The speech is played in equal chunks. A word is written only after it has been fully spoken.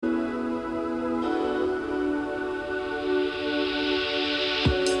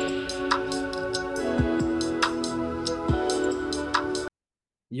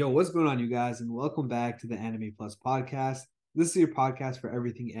Yo, what's going on, you guys? And welcome back to the Anime Plus podcast. This is your podcast for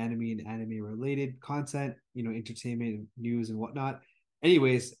everything anime and anime related content, entertainment, news, and whatnot.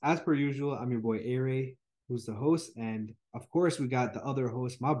 Anyways, as per usual, I'm your boy A-Ray, who's the host. And of course, we got the other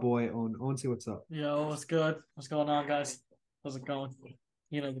host, my boy, Owen. Owen, say what's up. Yo, what's good? What's going on, guys? How's it going?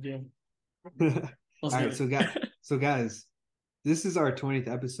 You know the deal. All Let's right, get it. so guys, this is our 20th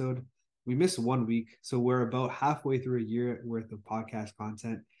episode. We missed 1 week, so we're about halfway through a year worth of podcast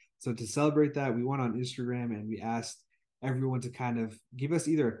content. So to celebrate that, we went on Instagram and we asked everyone to kind of give us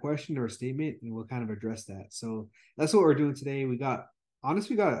either a question or a statement, and we'll kind of address that. So that's what we're doing today. We got a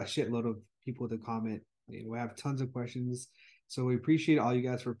shitload of people to comment. We have tons of questions. So we appreciate all you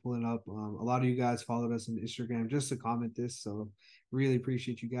guys for pulling up. A lot of you guys followed us on Instagram just to comment this. So really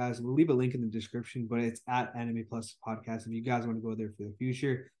appreciate you guys. We'll leave a link in the description, but it's at Anime Plus Podcast. If you guys want to go there for the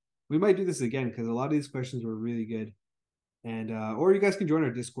future, we might do this again because a lot of these questions were really good. And or you guys can join our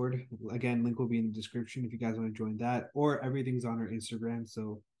Discord. Again, link will be in the description if you guys want to join that. Or everything's on our Instagram,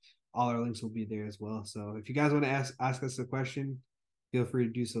 so all our links will be there as well. So if you guys want to ask us a question, feel free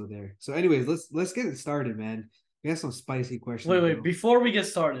to do so there. So, anyways, let's get it started, man. We have some spicy questions. Wait. Before we get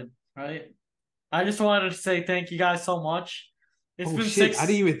started, right? I just wanted to say thank you guys so much. It's been shit. I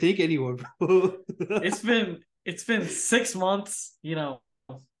didn't even think anyone, bro. it's been 6 months.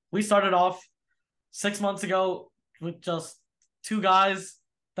 We started off 6 months ago with just two guys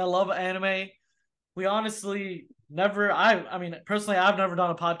that love anime. We honestly never. I mean, personally, I've never done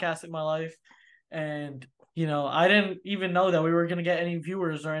a podcast in my life, and I didn't even know that we were gonna get any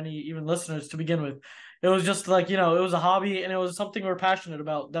viewers or any even listeners to begin with. It was just like, it was a hobby and it was something we're passionate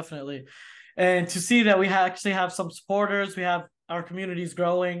about, definitely. And to see that we actually have some supporters, we have our communities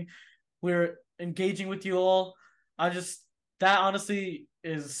growing, we're engaging with you all. That honestly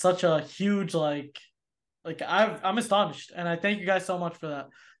is such a huge I'm astonished, and I thank you guys so much for that.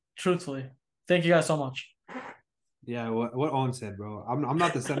 Truthfully, thank you guys so much. Yeah, what Owen said, bro. I'm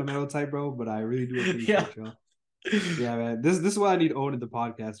not the sentimental type, bro, but I really do appreciate y'all. Yeah, man. This is why I need Owen in the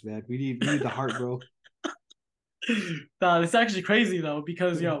podcast, man. We need the heart, bro. Nah, it's actually crazy though,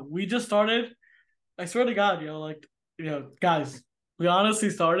 because we just started. I swear to God, guys, we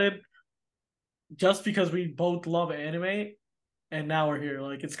honestly started just because we both love anime, and now we're here.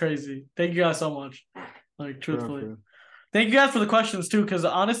 Like, it's crazy. Thank you guys so much. Like, truthfully. Bro. Thank you guys for the questions too, because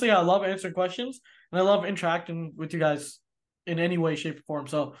honestly, I love answering questions and I love interacting with you guys in any way, shape, or form.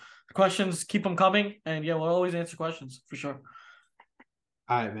 So the questions, keep them coming, and we'll always answer questions for sure.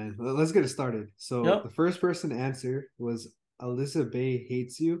 All right, man. Let's get it started. So the first person to answer was Alyssa Bay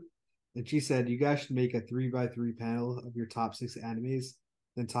Hates You, and she said you guys should make a 3x3 panel of your top 6 animes,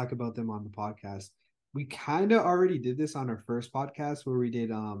 then talk about them on the podcast. We kind of already did this on our first podcast where we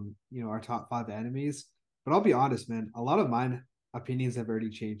did our top 5 animes. But I'll be honest, man, a lot of mine opinions have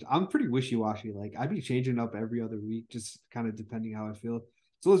already changed. I'm pretty wishy-washy. Like, I'd be changing up every other week, just kind of depending how I feel.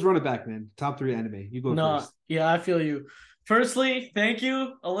 So let's run it back, man. Top 3 anime. You go first. Yeah, I feel you. Firstly, thank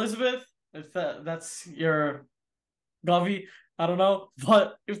you, Elizabeth. If that's your Govy, I don't know,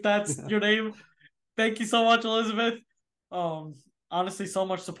 but if that's your name, thank you so much, Elizabeth. Honestly, so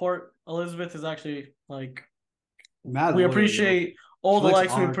much support. Elizabeth is actually like, we appreciate all the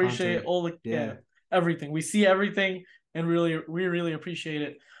likes. We appreciate all the everything. We see everything, and we really appreciate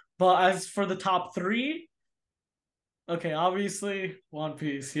it. But as for the top 3, okay, obviously One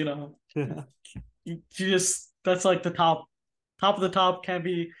Piece. That's like the top of the top, can't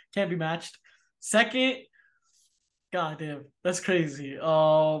be matched. Second, god damn, that's crazy.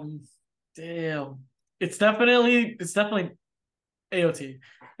 Damn, it's definitely AOT.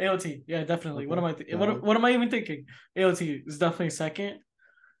 AOT, yeah, definitely. Okay. What am I even thinking? AOT is definitely second.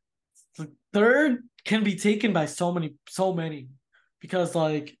 The third can be taken by so many, because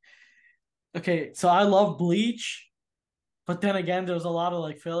okay, so I love Bleach, but then again, there's a lot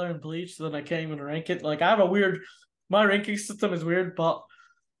of filler in Bleach, so then I can't even rank it. Like, I have my ranking system is weird, but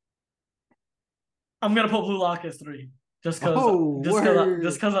I'm gonna put Blue Lock as 3, just because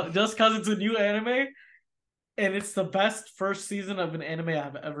it's a new anime, and it's the best first season of an anime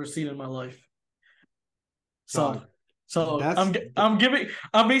I've ever seen in my life. So I'm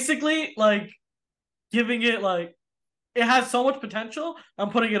basically giving it, it has so much potential. I'm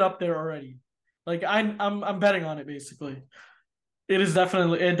putting it up there already. I'm betting on it, basically. It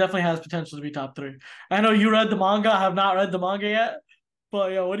definitely has potential to be top 3. I know you read the manga. I have not read the manga yet,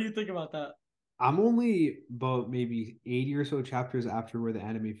 but what do you think about that? I'm only about maybe 80 or so chapters after where the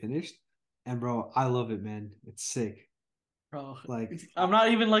anime finished, and bro, I love it, man. It's sick. Bro, I'm not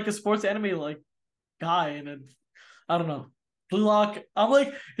even a sports anime guy, and I don't know. Blue Lock. I'm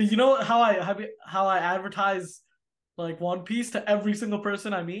how I advertise like One Piece to every single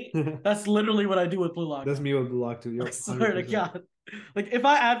person I meet. That's literally what I do with Blue Lock That's now. me with Blue Lock too. Yo, I swear to 100%. God. Like if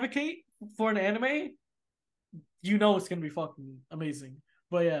I advocate for an anime, you know it's gonna be fucking amazing.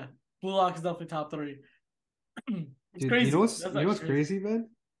 But yeah, Blue Lock is definitely top three. It's Dude, crazy. That's you know actually what's crazy. crazy, man?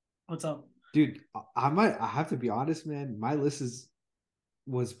 What's up? Dude, I have to be honest, man. My list is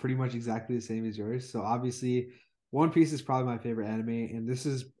was pretty much exactly the same as yours. So obviously, One Piece is probably my favorite anime, and this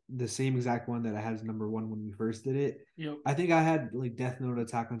is the same exact one that I had as number one when we first did it. Yep. I think I had like Death Note,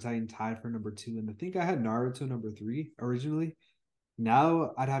 Attack on Titan tied for number two, and I think I had Naruto number three originally.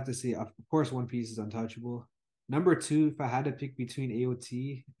 Now I'd have to say, of course, One Piece is untouchable. Number two, if I had to pick between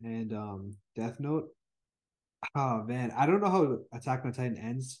AOT and Death Note, oh man, I don't know how Attack on Titan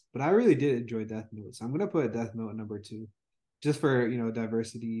ends, but I really did enjoy Death Note, so I'm gonna put Death Note number two, just for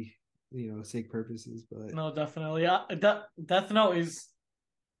diversity, sake purposes. But No, definitely. Yeah, Death Note is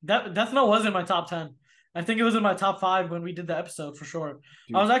Death Note was in my top 10. I think it was in my top 5 when we did the episode for sure. I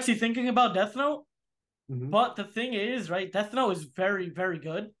dude, was actually thinking about Death Note, mm-hmm. but the thing is, right? Death Note is very, very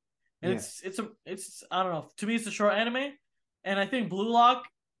good, and Yeah, it's I don't know. To me, it's a short anime, and I think Blue Lock.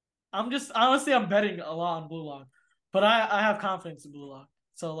 I'm just honestly, I'm betting a lot on Blue Lock, but I have confidence in Blue Lock.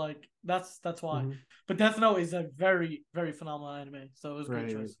 So like that's why. mm-hmm. But Death Note is a very, very phenomenal anime. So it was a great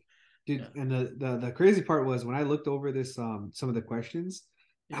Right. choice. Dude. Yeah. And the crazy part was when I looked over this some of the questions,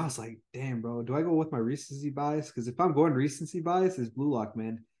 I Yeah. was like, damn, bro, do I go with my recency bias? Because if I'm going recency bias, it's Blue Lock,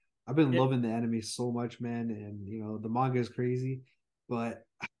 man. I've been Yeah. loving the anime so much, man, and the manga is crazy. But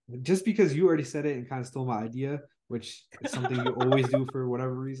just because you already said it and kind of stole my idea, which is something you always do for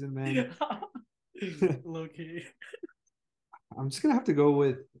whatever reason, man. Low key. I'm just gonna have to go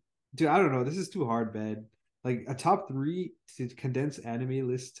with, dude. I don't know. This is too hard, man. Like a top three to condense anime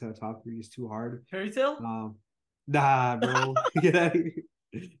list to a top three is too hard. Fairy Tail? Um, nah, bro. Get out of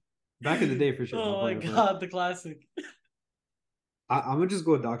here. Back in the day, for sure. No, Oh my but god, the classic. I'm gonna just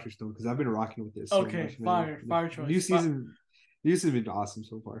go with Doctor Stone because I've been rocking with this so Okay, much, man. fire New choice. season, new season been awesome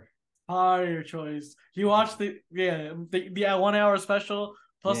so far. Fire choice. You watched the 1 hour special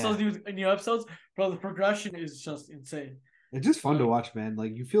plus those Yeah, new episodes, bro. The progression is just insane. it's just fun to Like watch, man.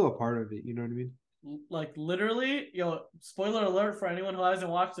 Like you feel a part of it. You know what I mean? like literally, spoiler alert for anyone who hasn't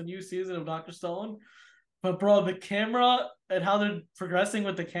watched the new season of Doctor Stone. But bro, the camera and how they're progressing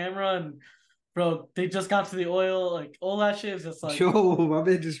with the camera and bro, they just got to the oil, like all that shit is just like Yo, my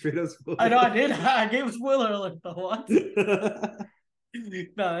man just straight up I know I spoiled. did. I gave a spoiler alert. But what?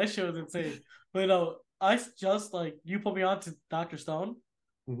 No, that shit was insane. But no, I just like you put me on to Doctor Stone,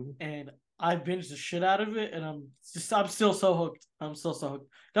 Mhm. and I binged the shit out of it, and I'm still so hooked. I'm still so hooked.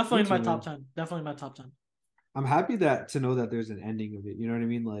 Definitely Me in my too, top man. 10. Definitely in my top 10. I'm happy that to know that there's an ending of it. You know what I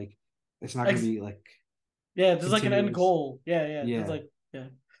mean? Like it's not gonna Ex- be like yeah, there's like an end continuous. goal. Yeah, yeah. There's Yeah, like yeah.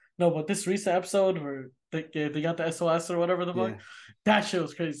 No, but this recent episode where they got the SOS or whatever the fuck, yeah. that shit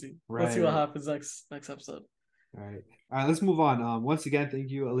was crazy. Let's see Right, what right. happens next episode. All right. All right, let's move on. Once again, thank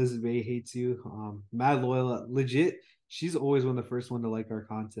you. Elizabeth hates you. Mad loyal, legit. She's always one of the first one to like our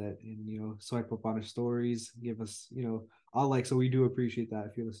content and swipe up on her stories, give us, all like. So we do appreciate that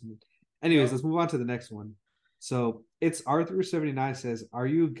if you're listening. Anyways, Yep. let's move on to the next one. So it's Arthur 79 says, "Are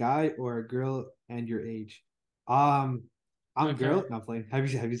you a guy or a girl and your age?" Um, I'm Okay. girl. Not playing. Have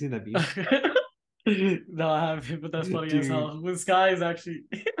you seen that meme, No, I haven't, but that's funny as dude? hell. This guy is actually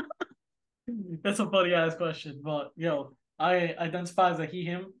that's a funny ass question. But I identify as a he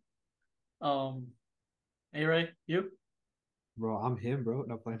him. Um A Ray, you? Bro, I'm him, bro.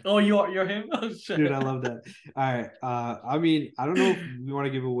 Not playing. Oh, you're him? Oh Dude, shit. I love that. All right. I mean, I don't know if we want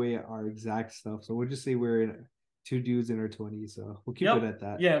to give away our exact stuff, so we'll just say we're in two dudes in our 20s. So we'll keep it Yep. at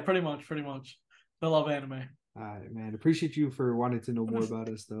that. Yeah, pretty much, pretty much. I love anime. All right, man. Appreciate you for wanting to know more about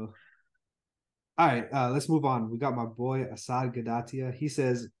us, though. All right, let's move on. We got my boy Assad Gadatia. He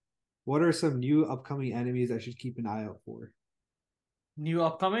says, "What are some new upcoming enemies I should keep an eye out for?" New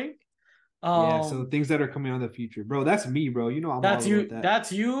upcoming. Yeah, so Um things that are coming on in the future, bro. That's me, bro. You know I'm all about that.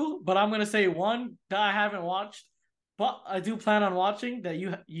 That's you, but I'm gonna say one that I haven't watched, but I do plan on watching that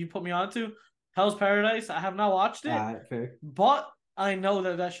you put me onto. Hell's Paradise. I have not watched All it, right, fair. but I know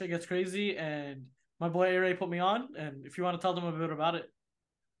that shit gets crazy, and my boy A Ray put me on. And if you want to tell them a bit about it,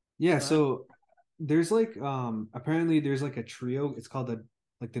 Yeah, go ahead. so there's like apparently there's like a trio. It's called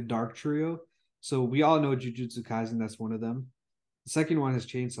the Dark Trio. So we all know Jujutsu Kaisen, that's one of them. The second one is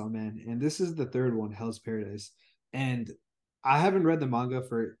Chainsaw Man, and this is the third one, Hell's Paradise. And I haven't read the manga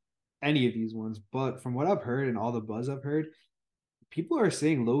for any of these ones, but from what I've heard and all the buzz I've heard, people are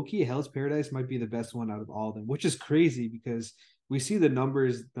saying low key Hell's Paradise might be the best one out of all of them, which is crazy because we see the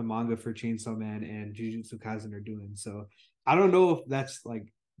numbers the manga for Chainsaw Man and Jujutsu Kaisen are doing. So I don't know if that's like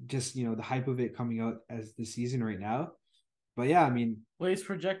just the hype of it coming out as the season right now. But yeah, I mean, Wait, it's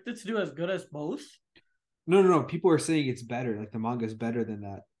projected to do as good as both? no. People are saying it's better. Like the manga is better than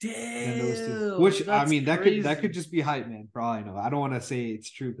those two. Damn, Which I that's mean, that could crazy. just be hype, man. For all I know, I don't want to say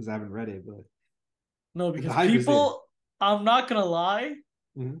it's true because I haven't read it, but No, the because hype is there. people, I'm not gonna lie,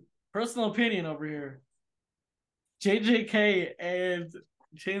 Mhm. personal opinion over here. JJK and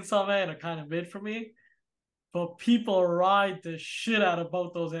Chainsaw Man are kind of mid for me, but people ride the shit out of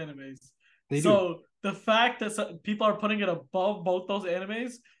both those animes. They do. So the fact that people are putting it above both those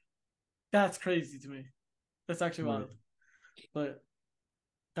animes, that's crazy to me. That's actually Right. wild. But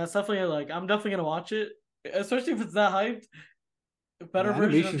that's definitely like I'm definitely gonna watch it, especially if it's that hyped. A The better version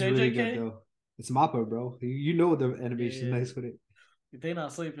of animation's really good JJK. though. It's Mappa, bro. You know the animation's Yeah, nice with it. they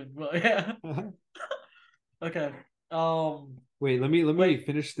not sleeping, but yeah. Okay. Um. Wait, let me Wait.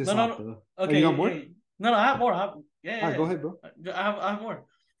 finish this No. No. off No. though. Oh, you got Okay. more? Yeah. No. No. I have more. Yeah. All right, go Yeah. ahead, bro. Yeah. I have more.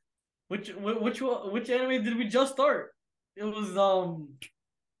 Which anime did we just start? It was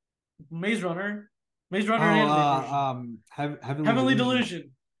Maze Runner, Maze Runner Oh, anime version. Heavenly Heavenly Delusion.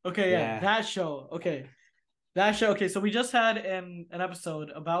 Delusion. Okay, yeah, Yeah. that show. Okay, that show. Okay, so we just had an episode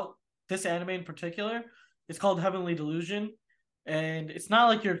about this anime in particular. It's called Heavenly Delusion, and it's not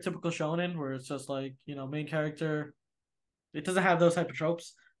like your typical shonen where it's just like main character. It doesn't have those type of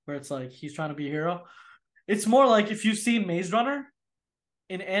tropes where it's like he's trying to be a hero. It's more like if you've seen Maze Runner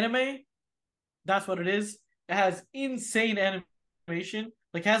in anime, that's what it is. It has insane animation,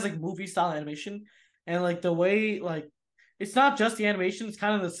 like it has like movie style animation, and like the way like it's not just the animation; it's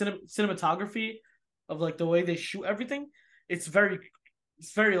kind of the cinematography of like the way they shoot everything. It's very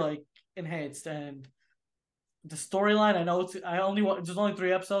like enhanced, and the storyline. I know there's only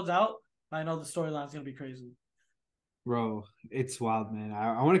 3 episodes out. I know the storyline's gonna be crazy. Bro, it's wild, man.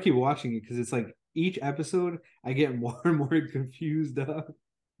 I want to keep watching it because it's like each episode I get more and more confused up.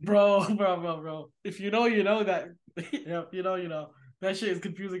 Bro. If you know, you know that. Yeah, you know. That shit is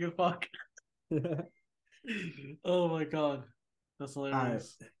confusing as fuck. Oh my god, that's All right,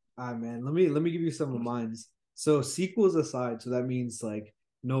 hilarious. all right, man. Let me give you some of mine. So sequels aside, so that means like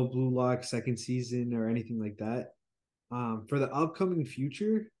no Blue Lock second season or anything like that. For the upcoming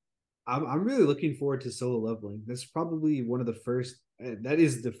future, I'm really looking forward to Solo Leveling. That's probably one of the first. That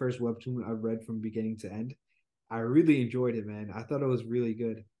is the first webtoon I've read from beginning to end. I really enjoyed it, man. I thought it was really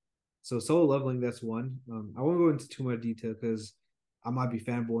good. So Solo Leveling, that's one. I won't go into too much detail because I might be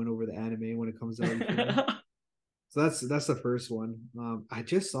fanboying over the anime when it comes out. You feel me? So that's the first one. I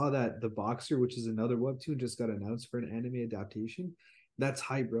just saw that The Boxer, which is another webtoon, just got announced for an anime adaptation. That's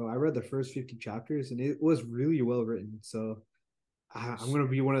hype, bro. I read the first 50 chapters and it was really well written. So I'm gonna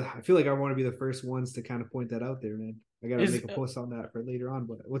be one of. I feel like I want to be the first ones to kind of point that out there, man. I gotta Is make a post on that for later on.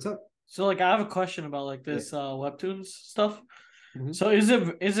 But what's up? so like I have a question about like Yeah. this webtoons stuff. Mhm. So is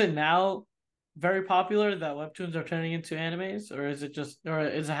it now very popular that webtoons are turning into animes, or is it just or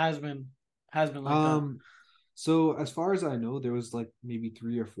is it has been like that? Um, so as far as I know, there was like maybe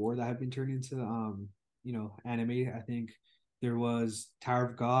three or four that have been turned into anime. I think there was Tower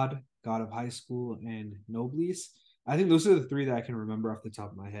of God, God of High School, and Noblesse. I think those are the three that I can remember off the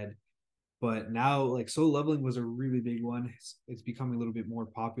top of my head. But now, like, Soul Leveling was a really big one. It's becoming a little bit more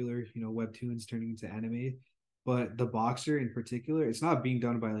popular. Webtoons turning into anime. But The Boxer in particular, it's not being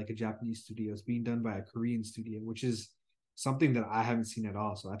done by like a Japanese studio. It's being done by a Korean studio, which is something that I haven't seen at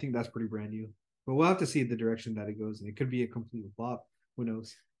all. So I think that's pretty brand new. But we'll have to see the direction that it goes, and it could be a complete flop. Who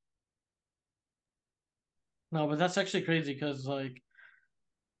knows? No, but that's actually crazy because like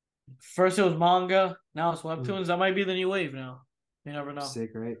first it was manga, now it's Mm, webtoons. That might be the new wave now. You never know.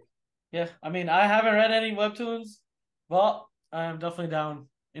 sick, right? Yeah, I mean I haven't read any webtoons, but I am definitely down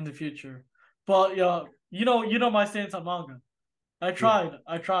in the future. But yeah, you know my stance on manga. I Yeah, tried.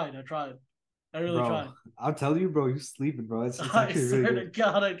 I tried. I tried. I really bro. tried. I'll tell you, bro. You sleeping, bro. It's I actually really swear to good.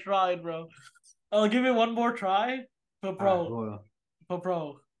 God, I tried, bro. I'll give it one more try, but All right, bro, well, but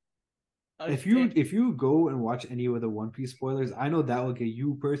bro, if it, you if you go and watch any of the One Piece spoilers, I know that will get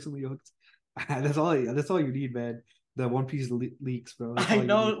you personally hooked. That's all you need, man. The One Piece leaks, bro. That's I all you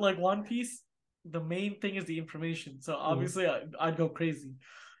know need. like One Piece. The main thing is the information, so Mhm. obviously I'd go crazy.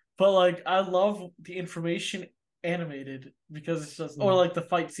 But like, I love the information animated because it's just, or Mhm. like the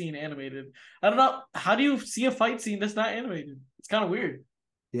fight scene animated. I don't know. How do you see a fight scene that's not animated? It's kind of weird.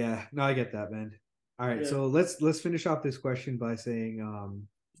 Yeah, no, I get that, man. All right, Yeah. so let's finish off this question by saying,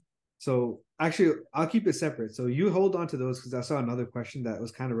 so actually, I'll keep it separate. So you hold on to those because I saw another question that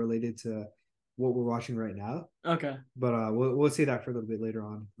was kind of related to what we're watching right now. Okay. But we'll say that for a little bit later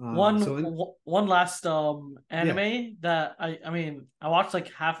on. One So in one last yeah, anime that I mean I watched like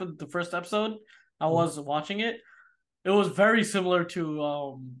half of the first episode. I Mhm. was watching it. it was very similar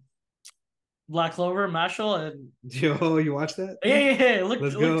to Black Clover, Mashal, and Yo, you watch that? yeah. Let's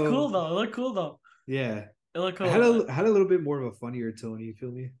It looked go. cool though. It looked cool though. Yeah. It looked I had cool. a had a little bit more of a funnier tone, you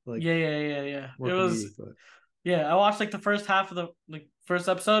feel me? Like Yeah. more It was comedic, but yeah. I watched like the first half of the like first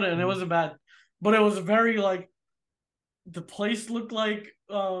episode, and it Mhm. wasn't bad, but it was very like the place looked like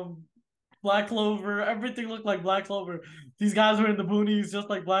Black Clover. Everything looked like Black Clover. These guys were in the boonies, just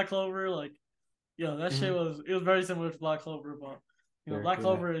like Black Clover. Like, yo, that shit Mhm. was very similar to Black Clover, but Sure, Black yeah.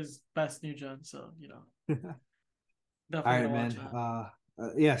 Clover is best new gen, so All definitely right, gonna watch man.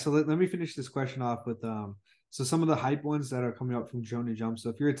 that. Yeah. So let me finish this question off with so some of the hype ones that are coming out from Shonen Jump. So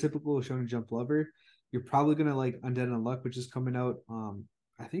if you're a typical Shonen Jump lover, you're probably gonna like Undead Unluck, which is coming out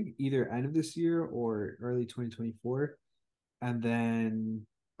I think either end of this year or early 2024. And then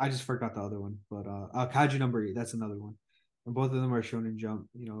I just forgot the other one, but Kaiju number 8, that's another one. And both of them are Shonen Jump,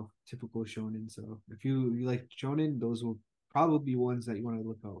 typical Shonen. So if you like Shonen, those will probably be ones that you want to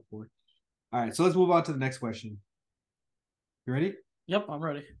look out for. All right, so let's move on to the next question. You ready? Yep, I'm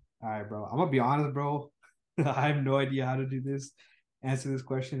ready. All right, bro. I'm gonna be honest, bro. I have no idea how to do this, answer this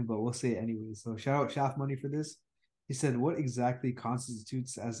question, but we'll say it anyway. So shout out Shaft Money for this. He said, "What exactly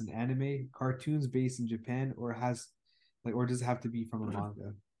constitutes as an anime? Cartoons based in Japan, or does it have to be from a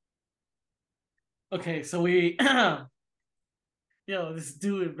manga?" Okay, so this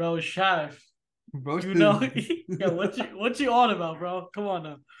dude, bro, Shaft. Bro, You know, yeah, what you on about, bro? Come on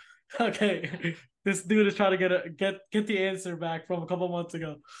now. Okay, this dude is trying to get the answer back from a couple months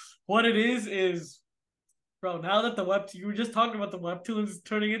ago. What it is, bro. Now that the you were just talking about the webtoons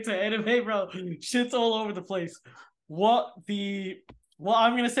turning into anime, bro. Shit's all over the place. What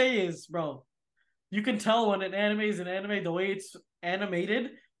I'm gonna say is, bro, you can tell when an anime is an anime the way it's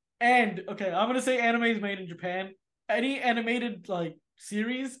animated. And okay, I'm gonna say anime is made in Japan. Any animated like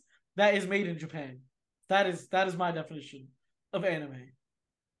series that is made in Japan. That is my definition of anime.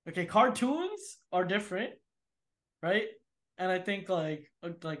 Okay, cartoons are different, right? And I think like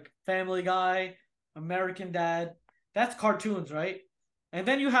Family Guy, American Dad, that's cartoons, right? And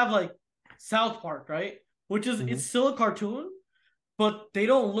then you have like South Park, right? Which is mm-hmm. it's still a cartoon, but they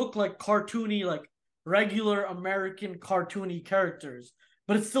don't look like cartoony like regular American cartoony characters,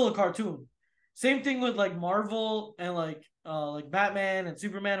 but it's still a cartoon. Same thing with like Marvel and like Batman and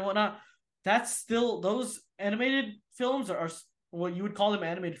Superman and whatnot. That's still those animated films are what you would call them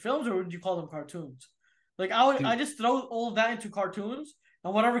animated films, or would you call them cartoons? Like I just throw all of that into cartoons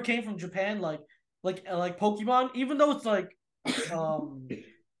and whatever came from Japan, like Pokemon, even though it's like um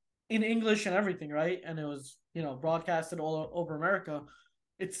in English and everything, right? And it was broadcasted all over America.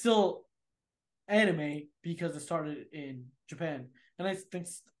 It's still anime because it started in Japan, and I think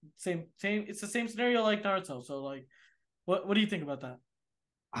same. It's the same scenario like Naruto. So like, what do you think about that?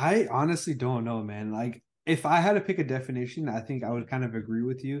 I honestly don't know, man. Like, if I had to pick a definition, I think I would kind of agree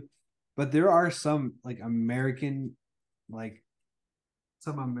with you. But there are some like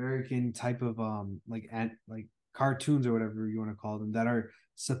some American type of like cartoons or whatever you want to call them that are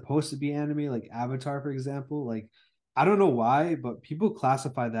supposed to be anime, like Avatar, for example. Like, I don't know why, but people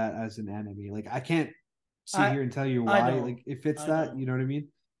classify that as an anime. Like, I can't sit I here and tell you I why. don't. Like, if it's I that, don't. you know what I mean?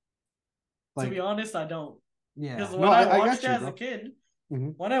 To be Like, honest, I don't. yeah. Because No, when I I watched got it you, as a bro. kid,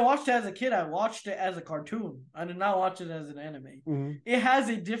 Hmm. I watched it as a cartoon. I did not watch it as an anime. Hmm. It has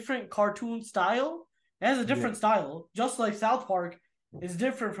a different cartoon style. It has a Yeah. different style, just like South Park is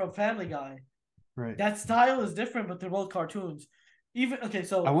different from Family Guy. Right. That style is different, but they're both cartoons. Even okay, I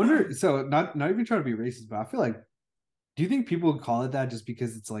so wonder. So not even trying to be racist, but I feel like, do you think people would call it that just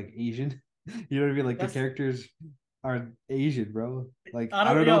because it's like Asian? You know what I mean? Like the that's characters are Asian, bro. Like I I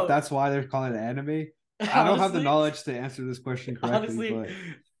don't don't know if yo that's why they're calling it anime. I don't have the honestly knowledge to answer this question correctly, honestly but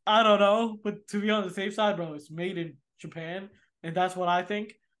I don't know, but to be on the safe side, bro, it's made in Japan, and that's what I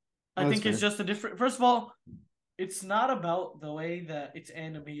think. I oh, that's think it's fair. just a different. First of all, it's not about the way that it's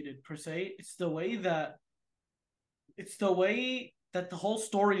animated per se. It's the way that the whole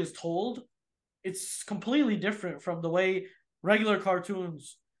story is told. It's completely different from the way regular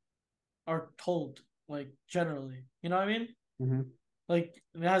cartoons are told, like generally. You know what I mean? Hmm. Like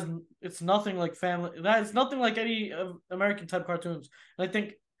it's nothing like family. It's nothing like any American type cartoons. And I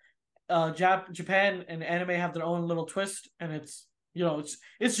think Japan and anime have their own little twist, and it's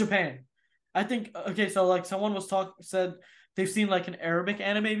Japan. I think okay, so like someone said they've seen like an Arabic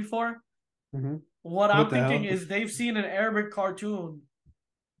anime before. Hmm. What What I'm the thinking hell? is they've seen an Arabic cartoon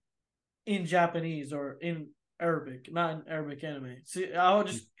in Japanese or in Arabic, not an Arabic anime. See,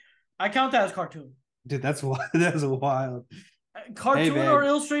 I count that as cartoon. Dude, that's wild. That's wild. Hey, Cartoon or man.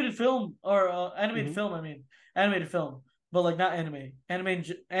 illustrated film or animated Hmm. film. I mean, animated film. but like not anime.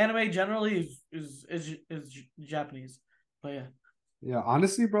 Anime generally is Japanese. But yeah. Yeah,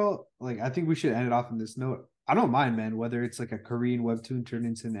 honestly, bro, like I think we should end it off on this note. I don't mind, man, whether it's like a Korean webtoon turned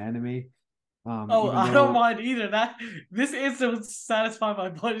into an anime. Oh, Even I don't though mind either. That this instant would satisfy my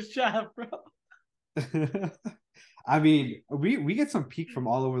blood shaft, bro. I mean, we get some peak from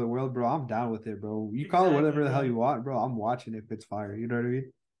all over the world, bro. I'm down with it, bro. You call it Exactly, whatever the hell bro. you want, bro. I'm watching if it's fire. You know what I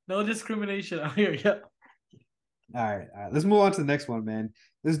mean? No discrimination out here. Yeah. All right. Let's move on to the next one, man.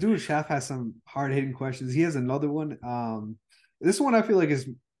 This dude Shaf has some hard hitting questions. He has another one. This one I feel like is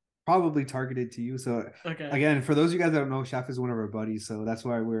probably targeted to you. So Okay. again, for those of you guys that don't know, Shaf is one of our buddies, so that's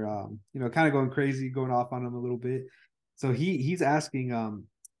why we're kind of going crazy, going off on him a little bit. So he's asking,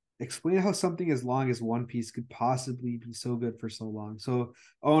 explain how something as long as One Piece could possibly be so good for so long. So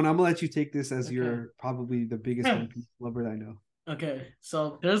Owen, I'm gonna let you take this as Okay. you're probably the biggest One Piece lover I know. Okay.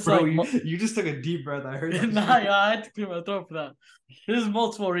 So there's Bro, like you just took a deep breath. I heard that nah, shit. yeah, I had to clear my throat for that. There's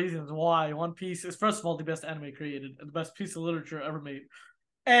multiple reasons why One Piece is first of all the best anime created and the best piece of literature ever made.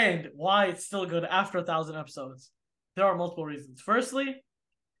 And why it's still good after 1,000 episodes. There are multiple reasons. Firstly,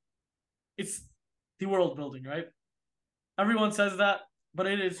 it's the world building, right? Everyone says that, but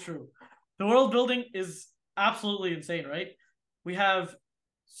it is true. The world building is absolutely insane, right? We have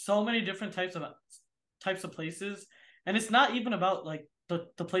so many different types of places, and it's not even about like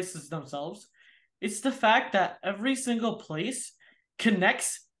the places themselves. It's the fact that every single place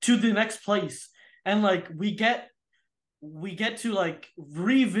connects to the next place, and like we get to like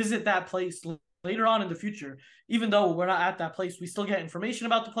revisit that place later on in the future. Even though we're not at that place, we still get information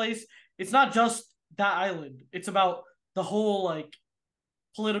about the place. It's not just that island. It's about the whole like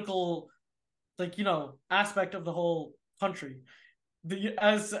political like aspect of the whole country.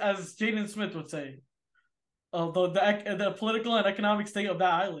 As Jaden Smith would say, the political and economic state of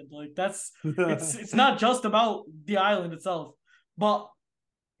that island. Like that's it's not just about the island itself, but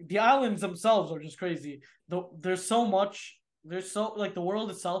the islands themselves are just crazy. There's so much. There's so like the world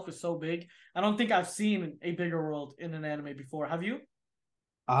itself is so big. I don't think I've seen a bigger world in an anime before. Have you?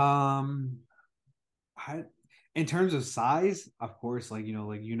 Um, I, in terms of size, of course, like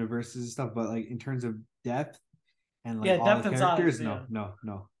like universes and stuff, but like in terms of depth and like Yeah, all the depth and size. characters, Yeah, no,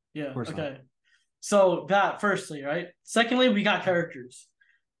 of yeah. course not. Okay. So that firstly, right? Secondly, we got characters.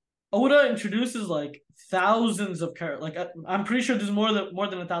 Oda introduces like thousands of characters. Like I'm pretty sure there's more than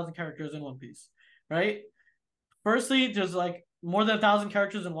 1,000 characters in One Piece, right? Firstly, there's like more than 1,000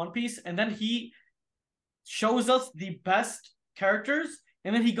 characters in One Piece, and then he shows us the best characters,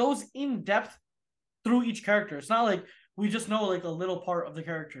 and then he goes in depth through each character. It's not like we just know like a little part of the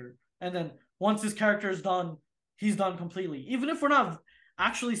character, and then once this character is done, he's done completely. Even if we're not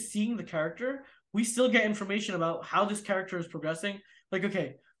actually seeing the character, we still get information about how this character is progressing. Like,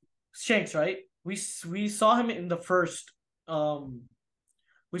 okay, Shanks, right? We saw him in the first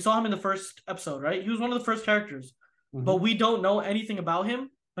we saw him in the first episode, right? He was one of the first characters, but Mm-hmm. we don't know anything about him.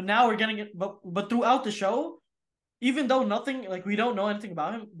 But now we're getting it. But throughout the show, even though nothing like we don't know anything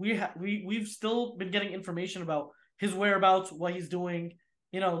about him, we've still been getting information about his whereabouts, what he's doing,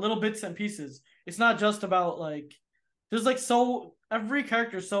 little bits and pieces. It's not just about like there's like so every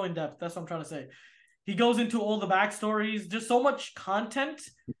character is so in depth. That's what I'm trying to say. He goes into all the backstories. There's so much content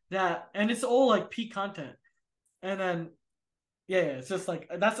and it's all like peak content. And then yeah, it's just like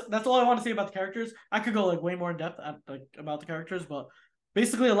that's all I want to say about the characters. I could go like way more in depth like about the characters, but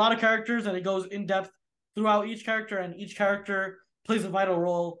basically a lot of characters, and it goes in depth throughout each character, and each character plays a vital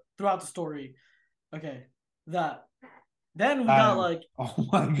role throughout the story. Okay, that. Then we got I like Oh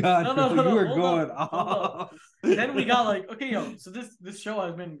my god, no no bro, no you no are hold up going hold up. off. Then we got like okay yo, so this show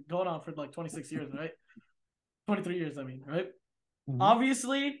has been going on for like 26 years, right? 23 years, I mean, right? Mhm.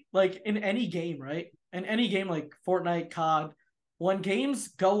 Obviously, like in any game, right? In any game like Fortnite, COD, when games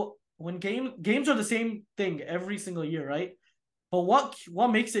are the same thing every single year, right? But what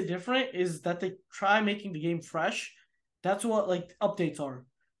makes it different is that they try making the game fresh. That's what like updates are,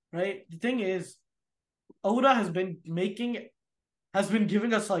 right? The thing is, Oda has been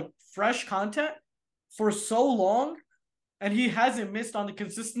giving us like fresh content for so long, and he hasn't missed on the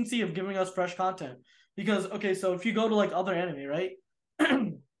consistency of giving us fresh content. Because okay, so if you go to like other anime, right?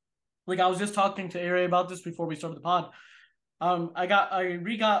 Like I was just talking to Ari about this before we started the pod. I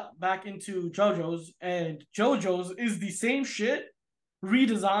re-got back into JoJo's, and JoJo's is the same shit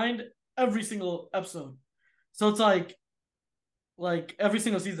redesigned every single episode. So it's like every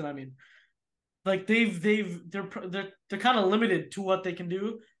single season. I mean, like they're kind of limited to what they can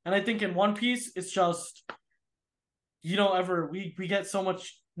do, and I think in One Piece it's just you don't ever we get so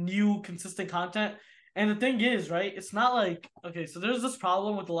much new consistent content. And the thing is, right, it's not like okay, so there's this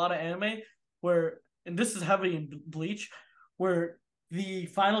problem with a lot of anime where and this is heavy in Bleach, where the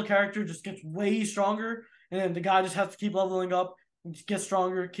final character just gets way stronger, and then the guy just has to keep leveling up, get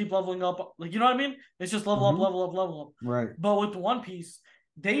stronger, keep leveling up. Like, you know what I mean? It's just level up, Mm-hmm. level up, level up. Right. But with One Piece,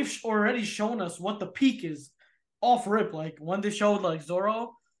 they've already shown us what the peak is off rip. Like when they showed like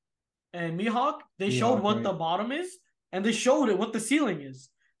Zoro and Mihawk, they showed Mihawk, what right. the bottom is, and they showed it what the ceiling is.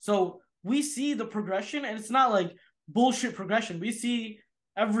 So we see the progression, and it's not like bullshit progression. We see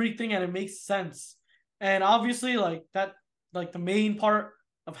everything, and it makes sense. And obviously, like that, like the main part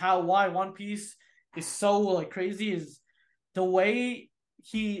of why One Piece is so like crazy is the way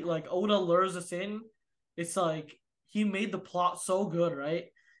he like Oda lures us in. It's like he made the plot so good, right?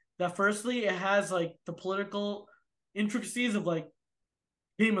 That firstly, it has like the political intricacies of like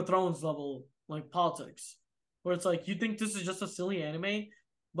Game of Thrones level like politics, where it's like you think this is just a silly anime,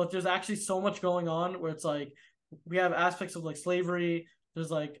 but there's actually so much going on where it's like we have aspects of like slavery,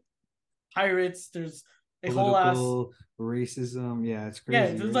 there's like pirates, there's a whole ass Political racism. Yeah, it's yeah,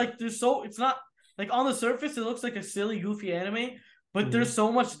 crazy, there's right? like there's so it's not like on the surface it looks like a silly goofy anime, but Mm-hmm. there's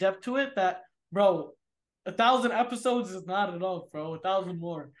so much depth to it that bro, 1,000 episodes is not enough, bro. 1,000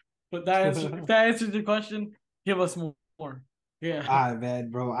 more. But if that answers your question, give us more. Yeah. All right, man,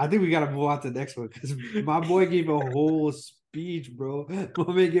 bro. I think we gotta move on to the next one because my boy gave a whole speech, bro.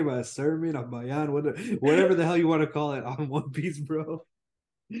 My man gave a sermon, a bayan, whatever the hell you want to call it, on One Piece, bro.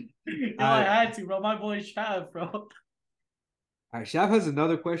 Yo, I I had to, bro. My boy Shav, bro. All right, Shav has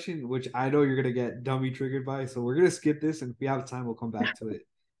another question, which I know you're gonna get dummy triggered by, so we're gonna skip this, and if we have time, we'll come back to it.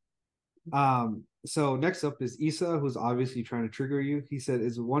 So next up is Issa, who's obviously trying to trigger you. He said,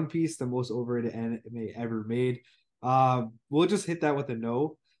 "Is One Piece the most overrated anime ever made?" We'll just hit that with a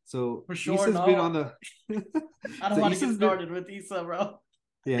no. So For sure, Issa's been on no. the I don't so want to get Issa's been started with Issa, bro.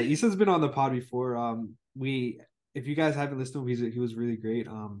 yeah, Issa's been on the pod before. We if you guys haven't listened to him, he was really great.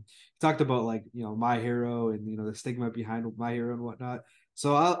 He talked about like My Hero and the stigma behind My Hero and whatnot.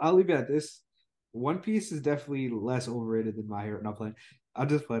 So I'll leave it at this. One Piece is definitely less overrated than My Hero. Not playing. I'll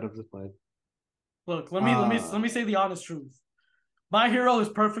just play it. I'm just playing. Look, let me Uh, say the honest truth. My Hero is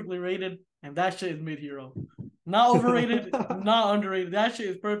perfectly rated, and that shit is mid hero. Not overrated, not underrated. That shit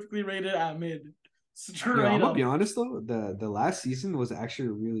is perfectly rated at mid. I'm Straight gonna be up. honest though. The last season was actually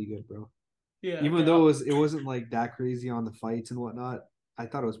really good, bro. Yeah, Even okay. though it wasn't like that crazy on the fights and whatnot. I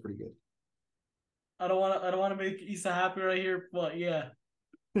thought it was pretty good. I don't wanna make Issa happy right here, but yeah.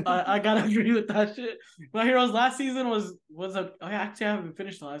 I gotta agree with that shit. My Heroes last season I actually haven't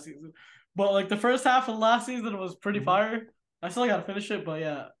finished the last season. But like the first half of last season was pretty Mhm. fire. I still gotta finish it, but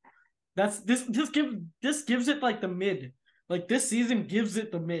yeah. This gives it like the mid. Like this season gives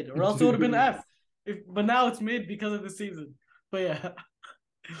it the mid, or else it would have been Dude. F. But now it's mid because of the season. But yeah,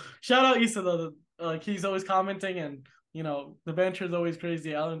 shout out Issa though. Like he's always commenting, and the banter is always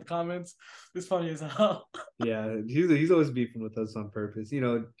crazy out in the comments. It's funny as hell. Yeah, he's always beefing with us on purpose,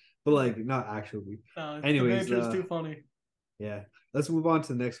 but like not actually. The Anyways, banter is too funny. yeah, let's move on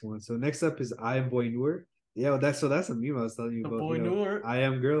to the next one. So next up is I am boy Noor. Yeah, that's a meme I was telling you The about. boy newer. I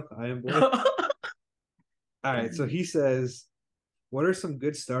am girl, I am boy. All right, so he says, what are some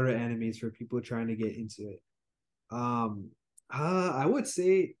good starter animes for people trying to get into it? Um, I would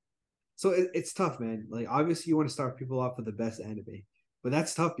say so. It's tough, man. Like obviously you want to start people off with the best anime, but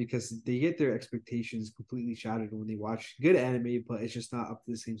that's tough because they get their expectations completely shattered when they watch good anime, but it's just not up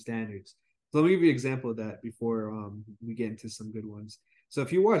to the same standards. So let me give you an example of that before we get into some good ones. So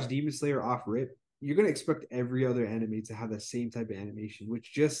if you watch Demon Slayer off rip, you're gonna expect every other anime to have the same type of animation,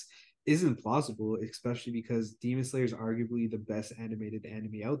 which just isn't plausible, especially because Demon Slayer is arguably the best animated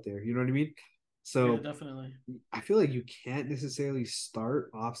anime out there. You know what I mean? Yeah, So definitely. I feel like you can't necessarily start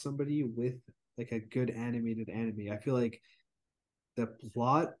off somebody with like a good animated anime. I feel like the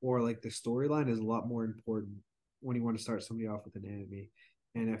plot or like the storyline is a lot more important when you want to start somebody off with an anime.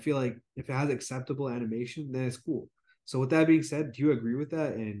 And I feel like if it has acceptable animation, then it's cool. So with that being said, do you agree with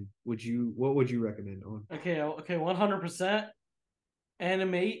that? And what would you recommend on? Okay, 100%.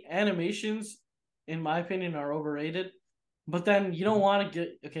 Animations, in my opinion, are overrated. But then you don't Mhm. want to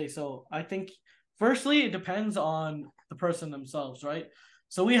get okay. So I think firstly, it depends on the person themselves, right?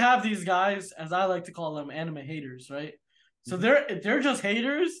 So we have these guys, as I like to call them, anime haters, right? So Mhm. they're just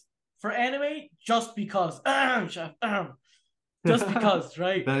haters for anime just because, chef, just because,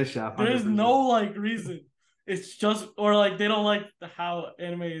 right? That is Shaft, There's 100%. no like reason. It's just or like they don't like how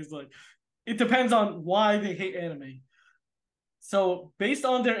anime is like. It depends on why they hate anime. So based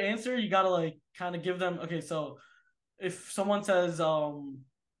on their answer, you gotta like kind of give them okay. So if someone says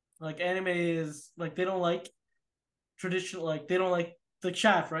like anime is like they don't like traditional like they don't like the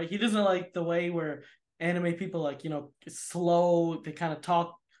Shaft, right? He doesn't like the way where anime people like it's slow. They kind of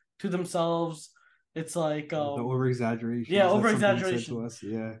talk to themselves. It's like The over yeah, exaggerations. over That's something he said to exaggeration. us.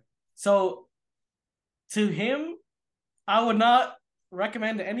 Yeah. So to him, I would not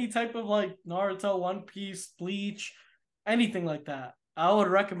recommend any type of like Naruto, One Piece, Bleach, anything like that. I would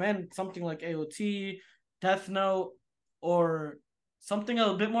recommend something like AOT, Death Note, or something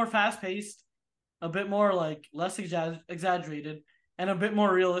a bit more fast paced, a bit more like less exaggerated, and a bit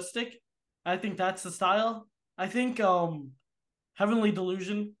more realistic. I think that's the style. I think Heavenly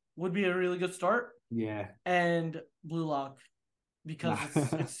Delusion would be a really good start, Yeah. and Blue Lock Nah. because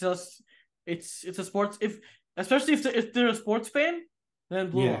it's just it's a sports if especially if they're a sports fan,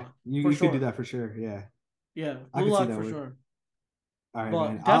 then Blue Yeah. Lock for You could do sure. that for sure. Yeah. Yeah, I Blue could see Lock that for work. sure. All right,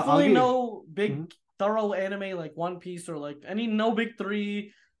 man. But I'll definitely give. no big Mhm. thorough anime like One Piece or like any no big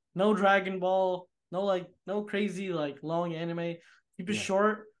three, no Dragon Ball, no crazy like long anime. Keep it Yeah.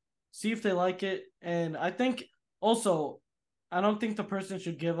 short. See if they like it, and I think also I don't think the person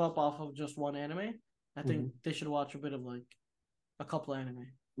should give up off of just one anime. I think Mhm. they should watch a bit of like a couple anime.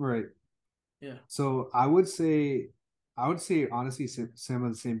 Right. Yeah. So I would say honestly some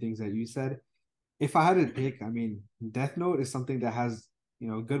of the same things that you said. If I had to pick, I mean, Death Note is something that has,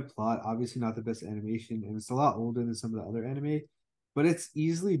 good plot, obviously not the best animation, and it's a lot older than some of the other anime, but it's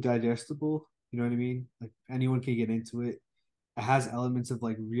easily digestible. You know what I mean? Like anyone can get into it. It has elements of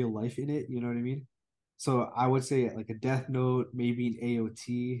like real life in it, you know what I mean? So I would say like a Death Note, maybe an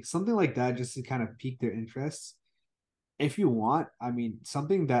AOT, something like that, just to kind of pique their interests. If you want, I mean,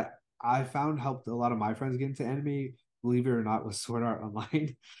 something that I found helped a lot of my friends get into anime, believe it or not, was Sword Art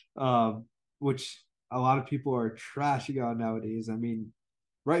Online, which a lot of people are trashing on nowadays. I mean,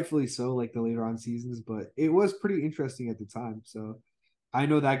 rightfully so, like the later on seasons, but it was pretty interesting at the time. So I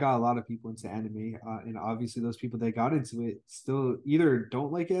know that got a lot of people into anime, and obviously those people that got into it still either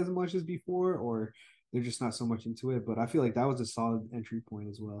don't like it as much as before, or they're just not so much into it. But I feel like that was a solid entry point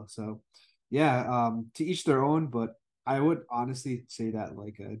as well. So, yeah, to each their own. But I would honestly say that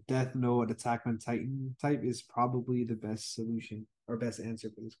like a Death Note, Attack on Titan type is probably the best solution or best answer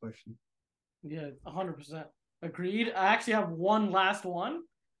for this question. Yeah, 100%. Agreed. I actually have one last one.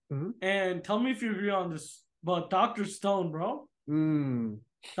 Mm-hmm. And tell me if you agree on this. But Dr. Stone, bro. Not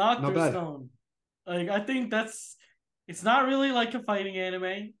Dr. bad. Stone. Like, I think it's not really like a fighting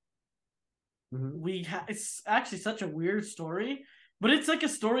anime. Mm-hmm. It's actually such a weird story, but it's like a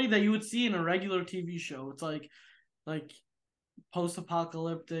story that you would see in a regular TV show. It's like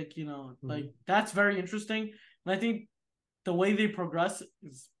post-apocalyptic, Mm-hmm. like that's very interesting. And I think the way they progress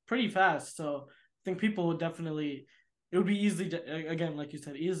is pretty fast. So I think people would definitely it would be easily again, like you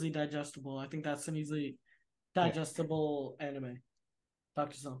said, easily digestible. I think that's an easily Yeah. digestible anime.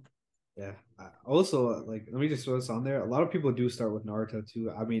 Doctor Stone. Yeah. Also, like, let me just throw this on there. A lot of people do start with Naruto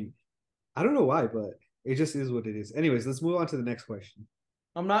too. I mean, I don't know why, but it just is what it is. Anyways, let's move on to the next question.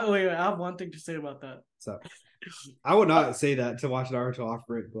 I'm not. Wait, I have one thing to say about that. So, I would Uh, not say that to watch Naruto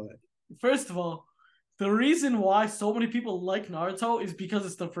offer it, but First of all, the reason why so many people like Naruto is because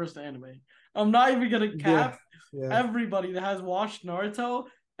it's the first anime. I'm not even gonna yeah, cap. yeah, Everybody that has watched Naruto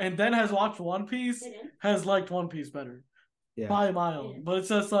and then has watched One Piece has liked One Piece better yeah. by a mile. But it's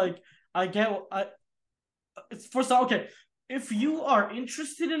just like I get. It's first all okay. If you are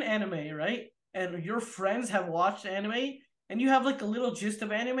interested in anime, right, and your friends have watched anime, and you have like a little gist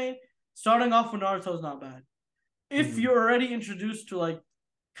of anime, starting off with Naruto is not bad. If Mhm. you're already introduced to like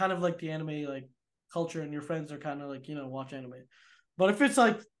kind of like the anime like culture and your friends are kind of like watch anime, but if it's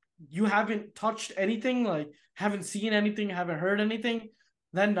like you haven't touched anything, like haven't seen anything, haven't heard anything,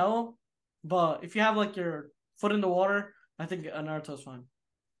 then no. But if you have like your foot in the water, I think Naruto's fine.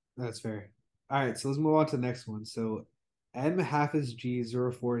 That's fair. All right, so let's move on to the next one. So, M Hafiz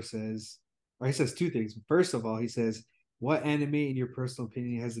G04 says, or he says two things. First of all, he says, "What anime, in your personal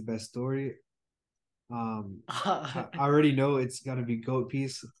opinion, has the best story?" I already know it's gonna be Goat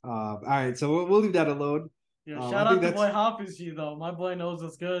Piece. All right, so we'll leave that alone. Yeah, I shout think out to boy that's Hafiz though. My boy knows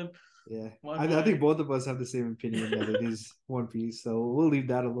what's good. yeah. My I think boy. both of us have the same opinion that it is One Piece, so we'll leave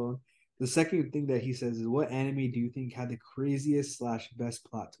that alone. The second thing that he says is, "What anime do you think had the craziest slash best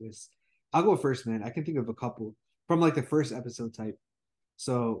plot twist?" I'll go first, man. I can think of a couple from like the first episode type.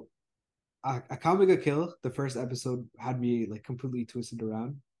 So, Akame ga Kill, the first episode had me like completely twisted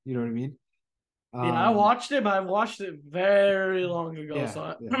around. You know what I mean? Yeah, I Um, watched it, but I watched it very long ago. yeah,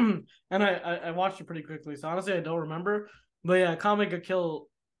 So yeah. and I watched it pretty quickly. So honestly, I don't remember. But yeah, Comic got killed.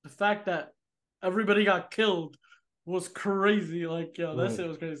 The fact that everybody got killed was crazy. Like, yo, that Right. shit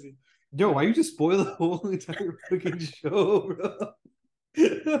was crazy. Yo, why Yeah. you just spoil the whole entire fucking show, bro?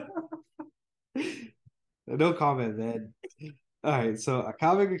 No comment, man. All right, so a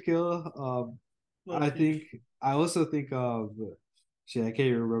comic kill. Low I key. think I also think of shit. I can't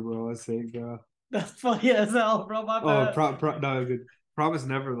even remember what I was saying, bro. That's funny as hell, bro. My Oh, bad. no, good. Promise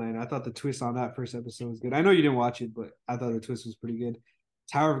Neverland. I thought the twist on that first episode was good. I know you didn't watch it, but I thought the twist was pretty good.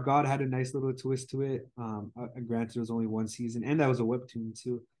 Tower of God had a nice little twist to it. Granted, it was only one season, and that was a webtoon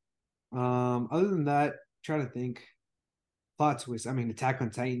too. Other than that, trying to think plot twist. I mean, Attack on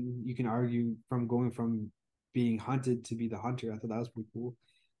Titan. You can argue from going from being hunted to be the hunter. I thought that was pretty cool.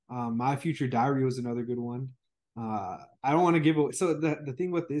 My Future Diary was another good one. I don't want to give away. So the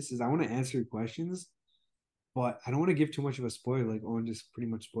thing with this is, I want to answer your questions, but I don't want to give too much of a spoiler. Like Owen just pretty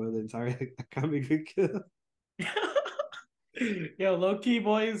much spoiled the entire Akame ga Kill. Yo, low key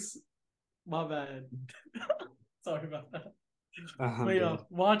boys. My bad. Sorry about that. But I'm yeah, dead.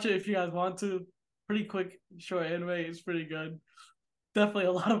 watch it if you guys want to. Pretty quick, short anime. It's pretty good. Definitely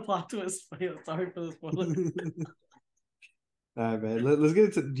a lot of plot twists. But yeah, sorry for the spoiler. All right, man. Let's get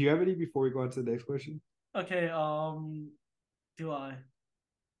into. Do you have any before we go on to the next question? Okay, do I?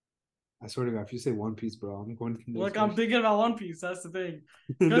 I swear to God, if you say One Piece, bro, I'm going to the next Look, I'm question. thinking about One Piece. That's the thing.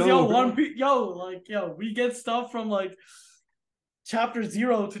 Because No, yo, bro. One Piece, we get stuff from like chapter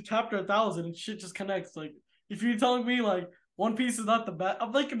 0 to chapter 1,000, and shit just connects. Like, if you're telling me like One Piece is not the best,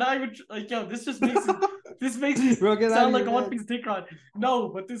 I'm like not even like yo. This makes me Bro, get out sound of like here, a One man. Piece dick ride. No,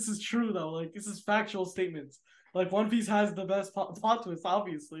 but this is true though. Like, this is factual statements. Like, One Piece has the best plot twist,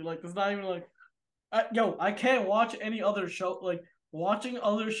 obviously. Like, it's not even like I can't watch any other show. Like, watching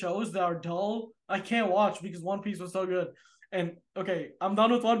other shows that are dull, I can't watch because One Piece was so good. And okay, I'm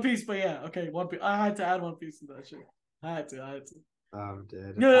done with One Piece, but yeah, okay, One Piece. I had to add One Piece to that shit. I had to. I'm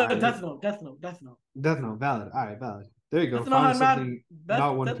dead. All Yeah, right, Death Note, Death Note, Death Note. Death Note, valid. All right, valid. There you go. Death Note Finally had mad. something not That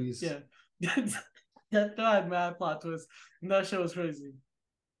One that Piece. yeah. Death Note had mad plot twist, and that shit was crazy. All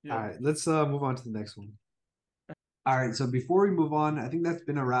Yeah. right, let's move on to the next one. All right, so before we move on, I think that's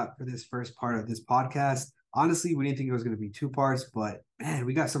been a wrap for this first part of this podcast. Honestly, we didn't think it was going to be two parts, but man,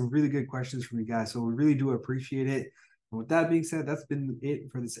 we got some really good questions from you guys, so we really do appreciate it. And with that being said, that's been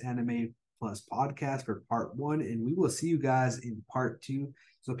it for this Anime Plus podcast for part one, and we will see you guys in part two.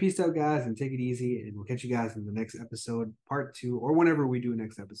 So peace out, guys, and take it easy, and we'll catch you guys in the next episode, part two, or whenever we do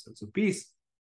next episode. So peace.